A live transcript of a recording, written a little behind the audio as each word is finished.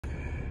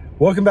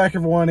Welcome back,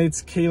 everyone.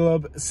 It's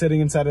Caleb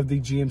sitting inside of the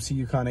GMC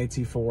Yukon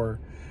AT4.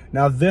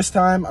 Now this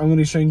time I'm going to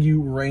be showing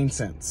you rain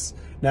sense.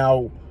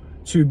 Now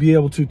to be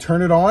able to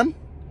turn it on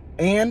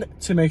and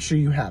to make sure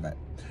you have it.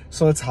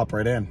 So let's hop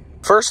right in.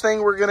 First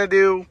thing we're going to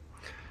do,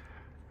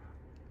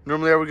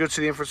 normally I would go to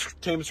the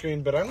infotainment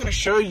screen, but I'm going to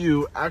show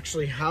you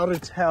actually how to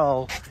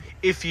tell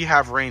if you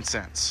have rain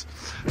sense.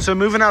 So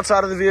moving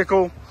outside of the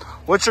vehicle,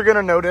 what you're going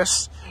to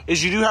notice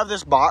is you do have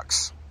this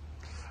box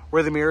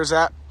where the mirror is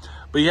at,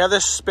 but you have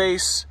this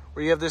space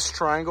where you have this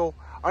triangle.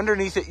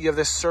 Underneath it, you have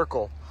this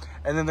circle,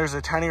 and then there's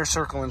a tinier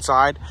circle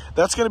inside.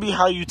 That's going to be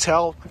how you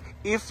tell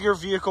if your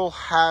vehicle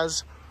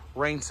has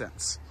rain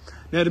sense.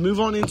 Now to move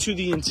on into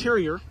the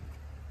interior,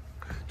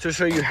 to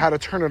show you how to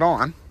turn it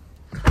on,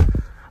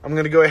 I'm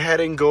going to go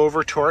ahead and go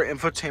over to our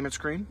infotainment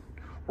screen.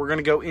 We're going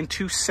to go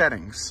into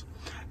settings.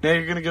 Now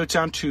you're going to go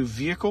down to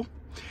vehicle,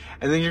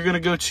 and then you're going to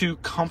go to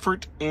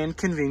comfort and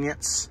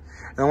convenience.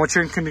 And once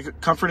you're in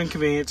comfort and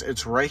convenience,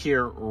 it's right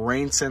here,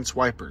 rain sense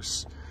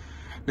wipers.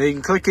 Now you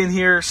can click in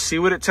here, see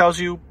what it tells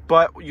you,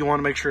 but you want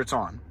to make sure it's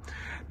on.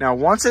 Now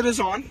once it is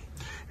on,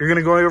 you're going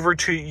to go over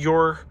to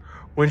your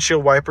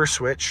windshield wiper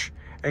switch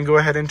and go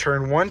ahead and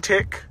turn one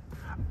tick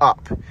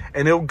up.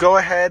 And it'll go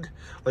ahead,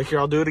 like here,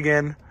 I'll do it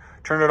again,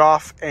 turn it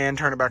off and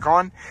turn it back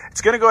on.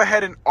 It's going to go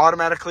ahead and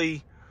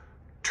automatically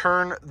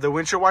turn the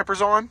windshield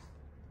wipers on.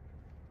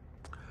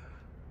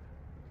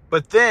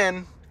 But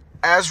then,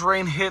 as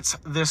rain hits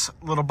this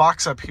little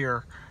box up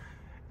here,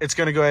 it's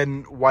going to go ahead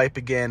and wipe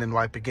again and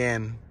wipe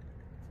again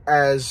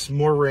as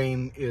more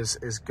rain is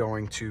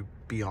going to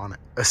be on it,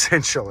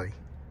 essentially.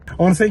 I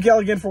want to thank y'all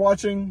again for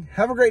watching.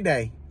 Have a great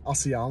day. I'll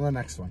see y'all on the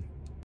next one.